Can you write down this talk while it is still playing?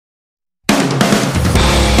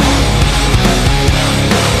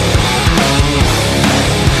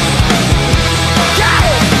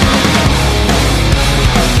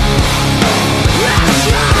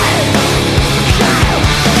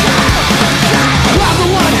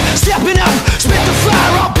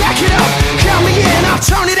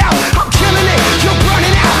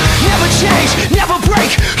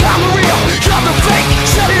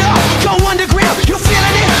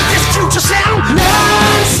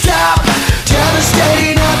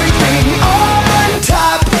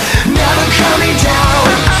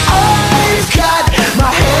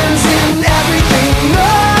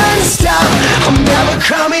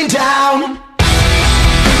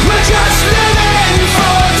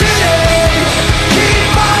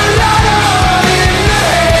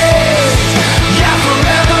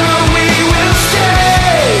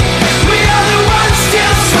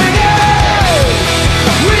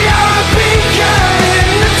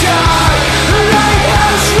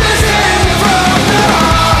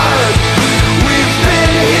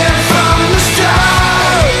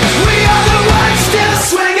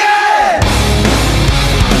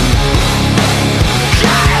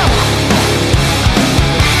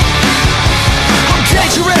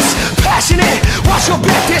your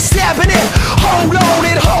back, they're stabbing it. Hold on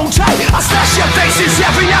and hold tight, I slash your faces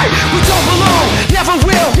every night. We don't belong, never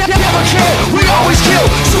will, never can. We always kill,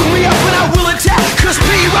 shoot me up and I will attack. Cause